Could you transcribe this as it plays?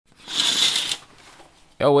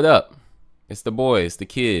Yo, what up? It's the boy, it's the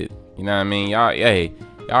kid. You know what I mean? Y'all, hey,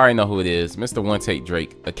 y'all already know who it is. Mr. One Take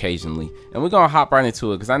Drake occasionally. And we're gonna hop right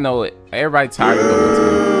into it because I know everybody tired of the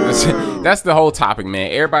horse, man. That's the whole topic,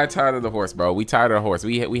 man. Everybody tired of the horse, bro. We tired of the horse.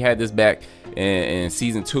 We had this back in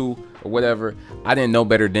season 2 or whatever. I didn't know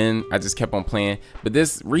better then. I just kept on playing. But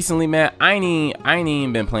this recently, man, I ain't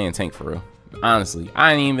even been playing tank for real. Honestly,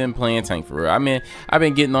 I ain't even been playing tank for real. I mean, I've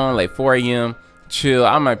been getting on like 4 a.m. chill.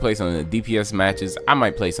 I might play some of the DPS matches. I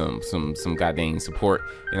might play some goddamn support.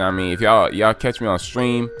 You know what I mean? If y'all catch me on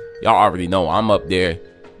stream, y'all already know I'm up there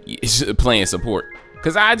playing support.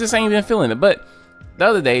 Cause I just ain't been feeling it. But the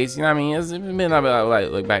other days, you know what I mean? It's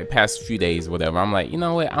been like past few days or whatever. I'm like, you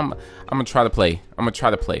know what? I'm gonna try to play. I'm gonna try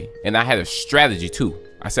to play. And I had a strategy too.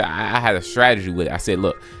 I said I had a strategy with it. I said,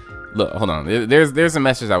 look, hold on. There's a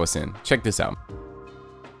message I was sending. Check this out.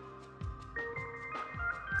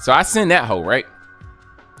 So I send that hoe, right?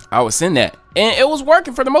 I would send that, and it was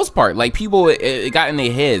working for the most part. Like people, it got in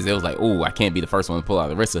their heads. It was like, oh, I can't be the first one to pull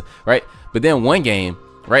out Orisa, right? But then one game,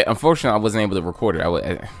 right? Unfortunately, I wasn't able to record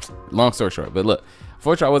it. Long story short, but look,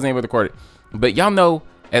 unfortunately, I wasn't able to record it. But y'all know,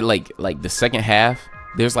 at like the second half,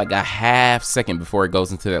 there's like a half second before it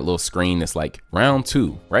goes into that little screen that's like round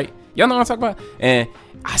 2, right? Y'all know what I'm talking about? And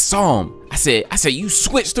I saw him. I said, you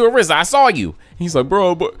switched to Orisa. I saw you. He's like,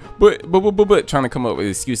 bro, but trying to come up with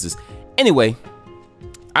excuses. Anyway.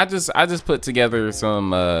 I just put together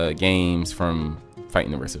some games from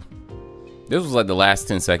fighting Orisa. This was like the last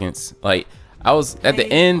 10 seconds. Like I was at the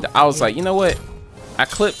end, I was like, you know what? I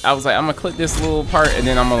was like, I'm gonna clip this little part and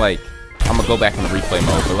then I'm gonna go back in the replay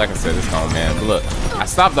mode. But like I said, it's gone, man. But look, I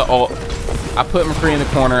stopped the ult. I put McCree in the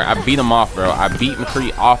corner. I beat him off, bro. I beat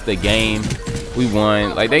McCree off the game. We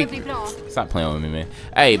won. Like they stop playing with me, man.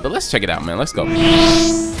 Hey, but let's check it out, man. Let's go.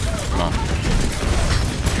 Come on.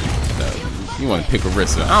 You want to pick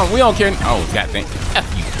Orisa? We don't care. Oh, goddamn. F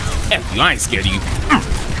you. F you. I ain't scared of you.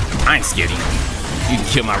 I ain't scared of you. You can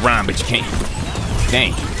kill my rhyme, but you can't.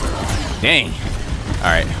 Dang. Dang.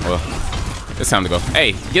 All right. Well, it's time to go.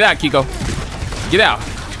 Hey, get out, Kiko. Get out.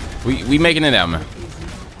 We making it out, man.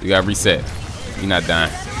 We got to reset. You're not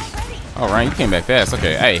dying. Oh, Ryan, you came back fast.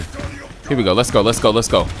 Okay. Hey, here we go. Let's go. Let's go. Let's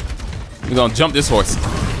go. We're going to jump this horse.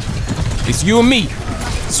 It's you and me.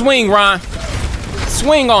 Swing, Ryan.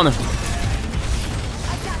 Swing on him.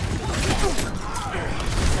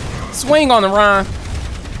 Swing on him, Ryan.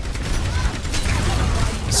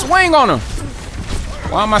 Swing on him.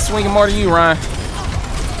 Why am I swinging more than you, Ryan?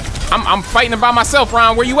 I'm fighting by myself,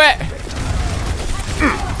 Ryan. Where you at?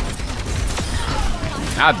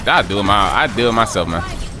 I do it myself, man.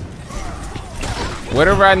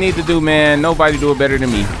 Whatever I need to do, man. Nobody do it better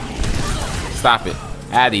than me. Stop it.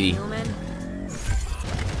 Addy.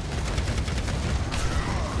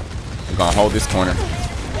 We're gonna hold this corner.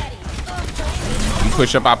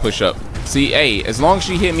 Push up, I push up. See, hey, as long as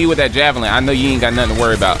she hit me with that javelin, I know you ain't got nothing to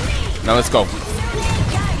worry about. Now let's go.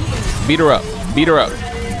 Beat her up. Beat her up.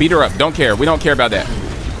 Beat her up. Don't care. We don't care about that.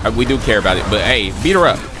 We do care about it, but hey, beat her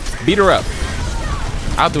up. Beat her up.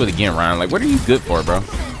 I'll do it again, Ryan. Like, what are you good for, bro?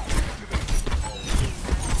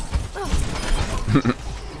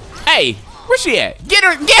 Hey, where's she at? Get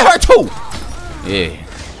her too. Yeah.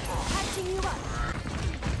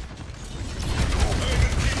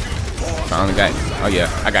 Finally got. Oh yeah,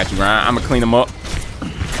 I got you, Ryan. I'm gonna clean him up.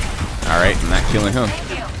 All right, I'm not killing him.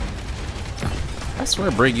 I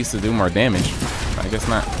swear Brig used to do more damage. I guess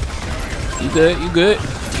not. You good? You good?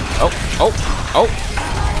 Oh.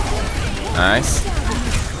 Nice.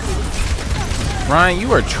 Ryan,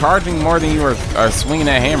 you are charging more than you are swinging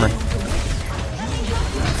that hammer.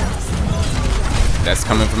 That's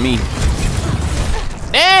coming from me.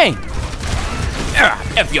 Dang!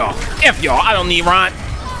 F y'all. F y'all. I don't need Ryan.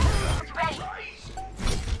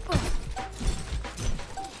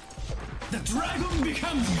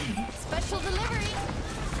 Special delivery.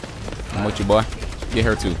 I'm with you, boy. Get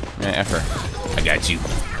her too. Man, F her. I got you.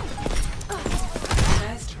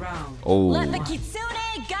 Oh.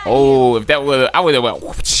 Oh, if that would, I would have went,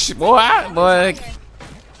 whoosh, boy. I'm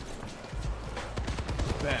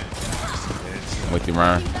with you,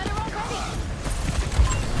 Ryan.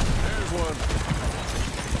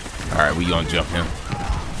 All right, we gonna jump him.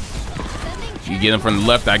 You get him from the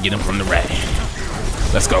left, I get him from the right.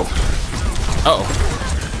 Let's go. Uh-oh.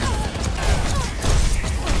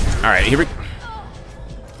 All right, here we go.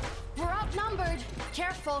 We're outnumbered.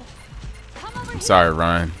 Careful. I'm sorry,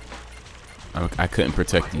 Ryan. I couldn't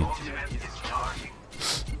protect you.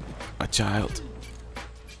 A child.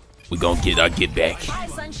 We gonna get our get back. Bye,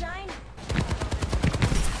 sunshine.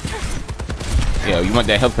 Yeah, you want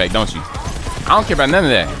that health pack, don't you? I don't care about none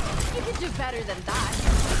of that. You could do better than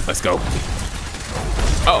that. Let's go.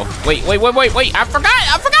 Oh, wait. I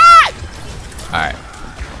forgot. All right.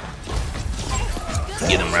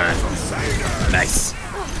 Get him, Ryan. Nice.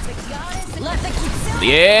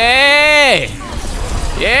 Yeah.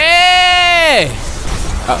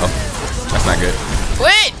 Uh-oh. That's not good.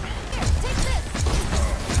 Wait.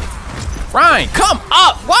 Ryan, come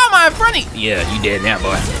up. Why am I in front of you? Yeah, you dead now,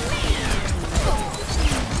 boy.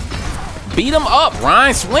 Beat him up,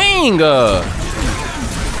 Ryan. Swing.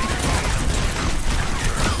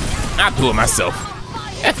 I'll do it myself.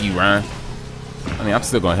 F you, Ryan. I mean, I'm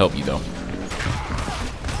still gonna help you though.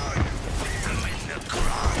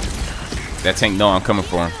 That tank know I'm coming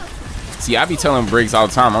for him. See, I be telling Briggs all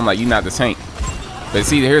the time, I'm like, you not the tank. But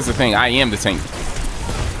see, here's the thing, I am the tank.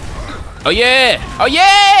 Oh yeah! Oh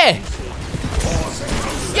yeah!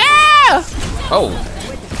 Yeah! Oh.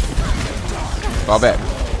 Fall back.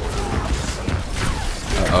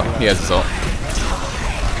 Uh-oh, he has his ult.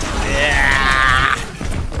 Yeah!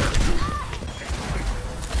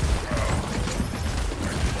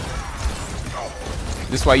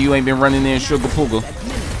 This why you ain't been running in Sugar Pooga.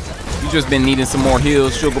 You just been needing some more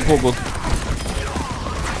heals, Sugar Pooga.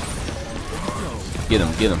 Get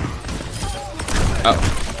him. Oh.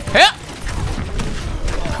 Help!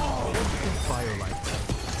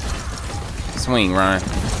 Swing, Ryan.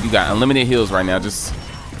 You got unlimited heals right now. Just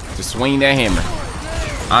swing that hammer.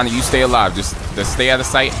 Honor, you stay alive. Just stay out of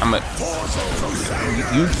sight.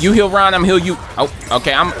 You heal Ryan, I'm heal you. Oh,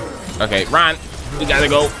 okay, okay, Ryan, we gotta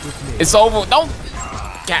go. It's over. Don't.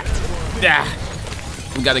 God. Yeah.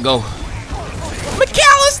 We gotta go.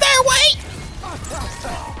 McAllister, wait!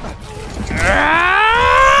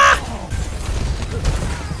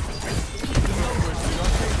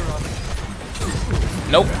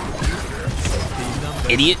 Nope.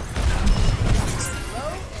 Idiot.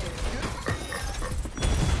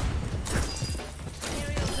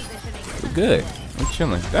 We're good. I'm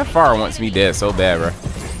chilling. That fire wants me dead so bad, bro.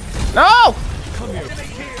 No!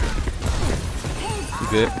 You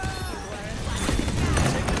good?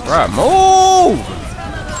 Right, move!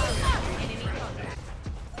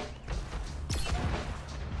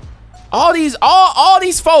 All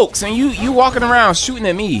these folks, and you walking around shooting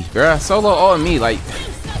at me, bruh. Solo all at me, like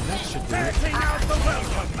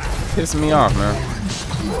pissing me off, man.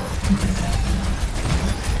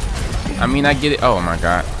 I mean, I get it. Oh my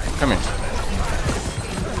god, come here.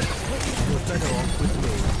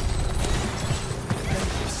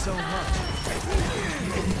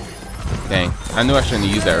 Dang, I knew I shouldn't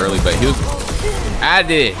have used that early, but I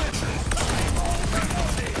did.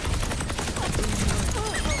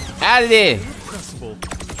 Out of there.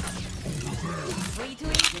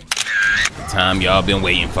 The time y'all been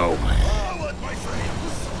waiting for.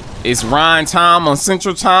 It's Ryan time on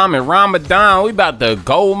Central Time and Ramadan. We about to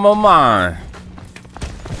go mama.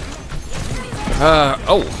 Oh.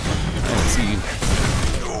 I didn't see you.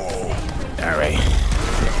 Alright.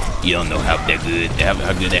 You don't know how good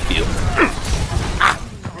that feels.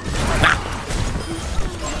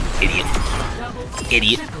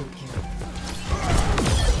 Idiot.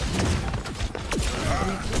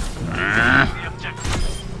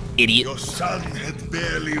 Idiot. Your sun had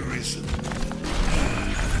barely risen.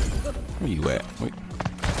 Where you at? Wait.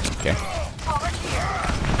 Okay.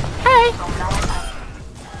 Hey.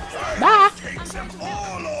 Bye. Take them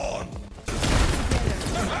all on.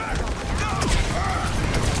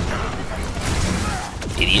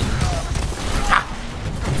 Idiot.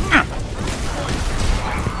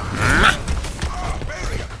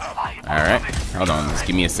 Alright. Hold on. Just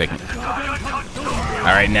give me a second.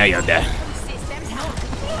 Alright, now y'all die.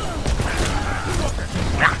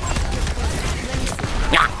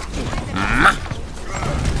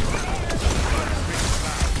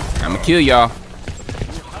 I'ma kill y'all.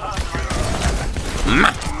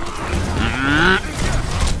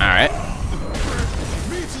 Alright.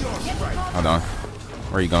 Hold on.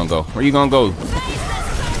 Where you gonna go? Where you gonna go?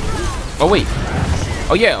 Oh wait.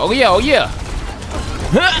 Oh yeah.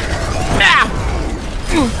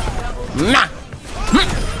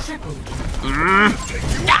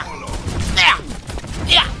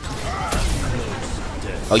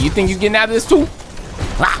 Oh, you think you getting out of this too?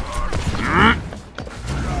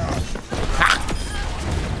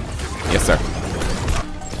 Yes, sir.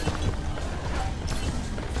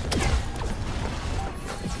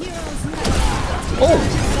 Oh!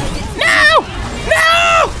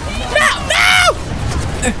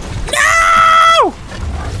 No!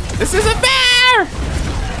 This isn't fair!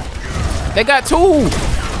 They got two.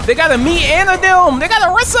 They got a me and a them. They got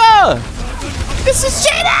Orisa. This is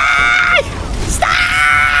cheating! Stop!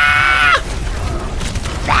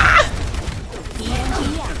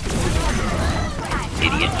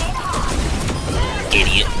 Idiot.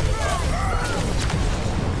 Idiot.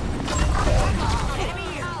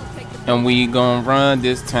 And we gonna run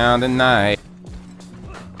this town tonight.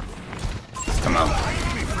 Come on.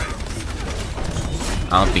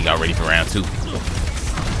 I don't think y'all ready for round 2.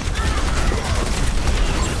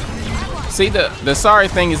 See, the sorry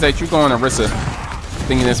thing is that you're going Orisa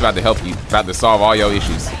thinking it's about to help you, about to solve all your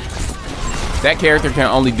issues. That character can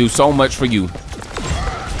only do so much for you.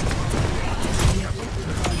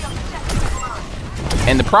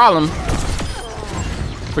 And the problem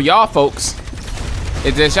for y'all folks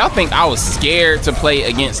is that y'all think I was scared to play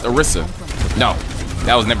against Orisa. No,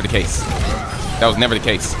 that was never the case. That was never the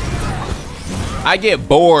case. I get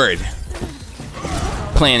bored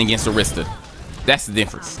playing against Orisa. That's the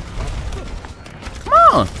difference. Come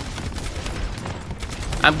on.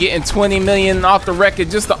 I'm getting 20 million off the record,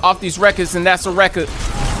 just off these records, and that's a record.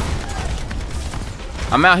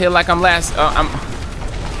 I'm out here like I'm last.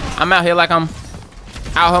 I'm out here like I'm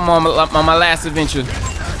out here on my last adventure.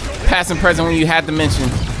 Past and present when you had to mention.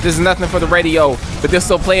 This is nothing for the radio, but they'll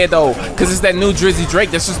still play it though, cause it's that new Drizzy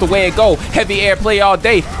Drake. That's just the way it go. Heavy air play all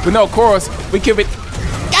day with no chorus. We keep it.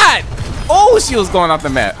 God, oh, she was going off the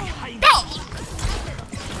map.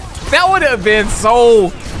 That would have been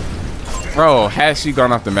so. Bro, had she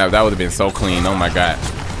gone off the map, that would have been so clean. Oh my god.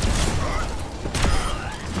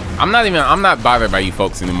 I'm not bothered by you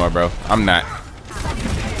folks anymore, bro. I'm not.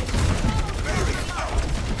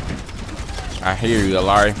 I hear you,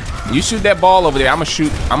 Alari. You shoot that ball over there. I'ma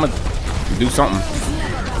shoot. I'ma do something.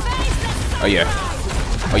 Oh yeah.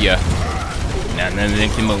 Oh yeah. Now none of them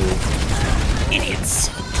can move. Idiots.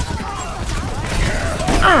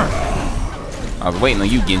 I was waiting on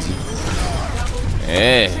you, Genji.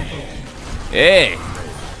 Yeah. Hey.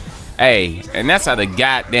 Hey. And that's how the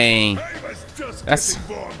goddamn. That's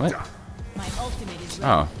what?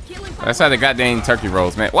 Oh. That's how the goddamn turkey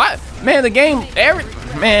rolls, man. What? Man, the game.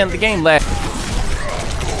 Man, the game lagged.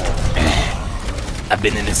 I've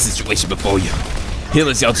been in this situation before you.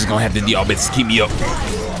 Healers, y'all just gonna have to do y'all best to keep me up.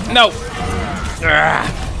 No.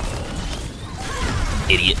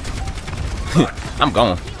 Idiot. I'm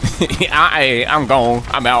gone. I'm gone.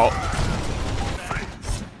 I'm out.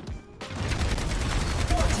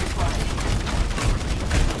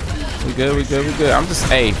 We good, we good, we good. I'm just,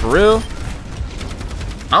 hey, for real?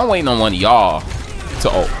 I'm waiting on one of y'all to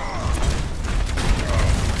ult.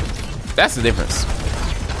 That's the difference.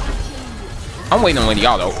 I'm waiting on one of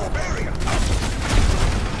y'all though.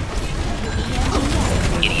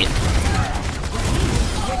 Idiot.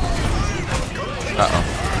 Uh-oh.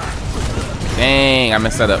 Dang, I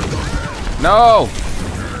messed that up. No!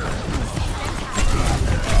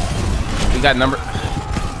 We got number.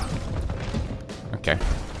 Okay.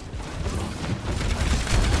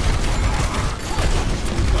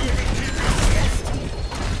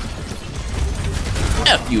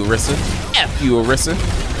 F you, Orisa. F you, Orisa.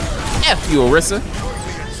 F you, Orisa.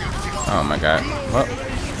 Oh my god. Well,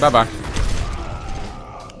 bye-bye.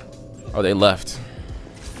 Oh, they left.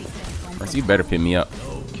 Orisa, you better pick me up.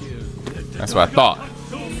 That's what I thought.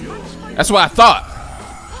 That's what I thought.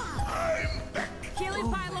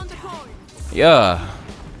 Yeah.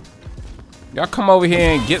 Y'all come over here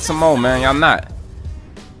and get some more, man. Y'all not.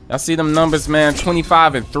 Y'all see them numbers, man?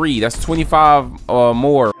 25 and 3. That's 25 or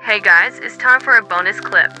more. Hey guys, it's time for a bonus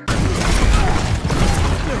clip.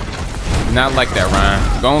 Not like that,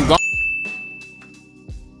 Ryan. Go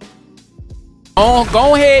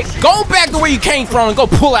ahead. Go back to where you came from and go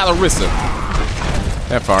pull out Orisa.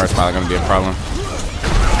 That far is probably gonna be a problem.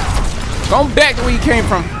 Go back to where you came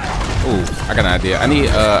from. Ooh, I got an idea. I need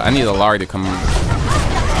a Larry to come.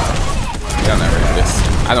 Y'all not ready for this.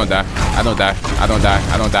 I don't die. I don't die. I don't die.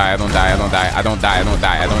 I don't die. I don't die. I don't die. I don't die. I don't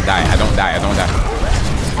die. I don't die. I don't die. I don't die.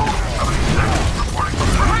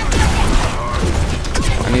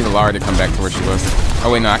 I need a Lara to come back to where she was.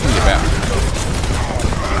 Oh wait, no, I can get back.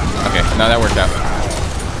 Okay, no, that worked out.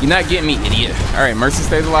 You're not getting me, idiot. All right, Mercy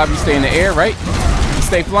stays alive. You stay in the air, right? You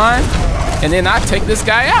stay flying, and then I take this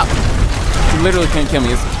guy out. You literally can't kill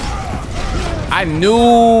me. I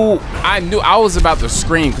knew I was about to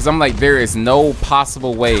scream because I'm like, there is no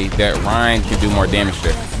possible way that Ryan can do more damage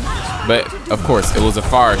there. But of course, it was a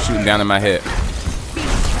fire shooting down in my head.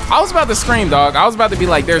 I was about to scream, dog. I was about to be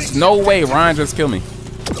like, there's no way Ryan just killed me.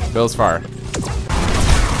 Bill's fire.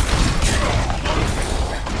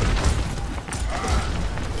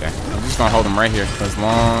 Okay, I'm just gonna hold him right here for as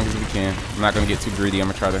long as we can. I'm not gonna get too greedy. I'm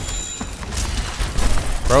gonna try to.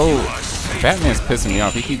 Bro, Batman's pissing me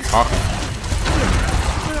off. He keeps talking.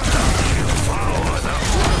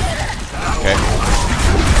 Okay.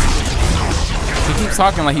 He keeps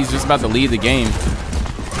talking like he's just about to lead the game.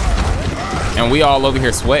 And we all over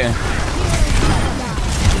here sweating.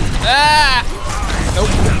 Ah! Nope.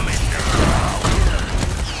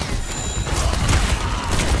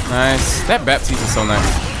 Nice. That Baptiste is so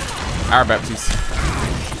nice. Our Baptiste.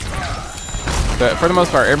 But for the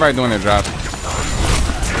most part, everybody doing their job.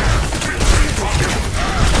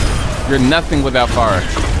 You're nothing without fire.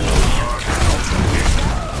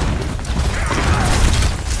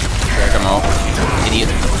 Okay, come on. Idiot.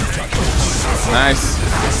 Nice.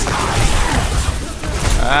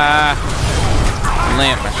 Ah.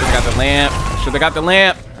 Lamp. I should have got the lamp. Should have got the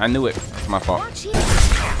lamp. I knew it. It's my fault.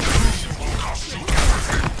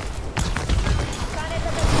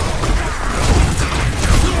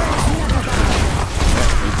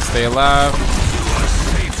 Stay alive.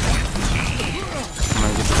 I'm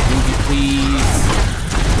gonna get this movie, please.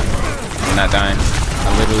 I'm not dying. I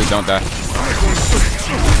literally don't die.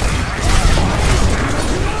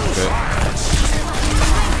 Good.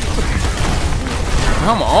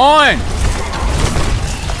 Come on!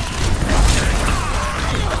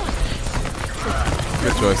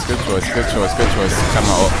 Good choice, good choice, good choice, good choice. Got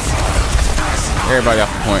my ult. Everybody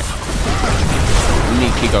off the point. We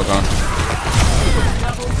need Kiko gone.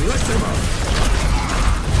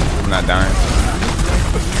 I'm not dying.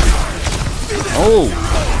 Oh!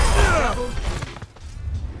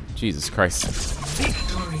 Jesus Christ.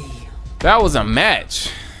 That was a match.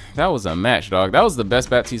 That was a match, dog. That was the best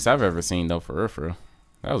Baptiste I've ever seen, though, for real, for real.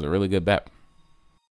 That was a really good Bap.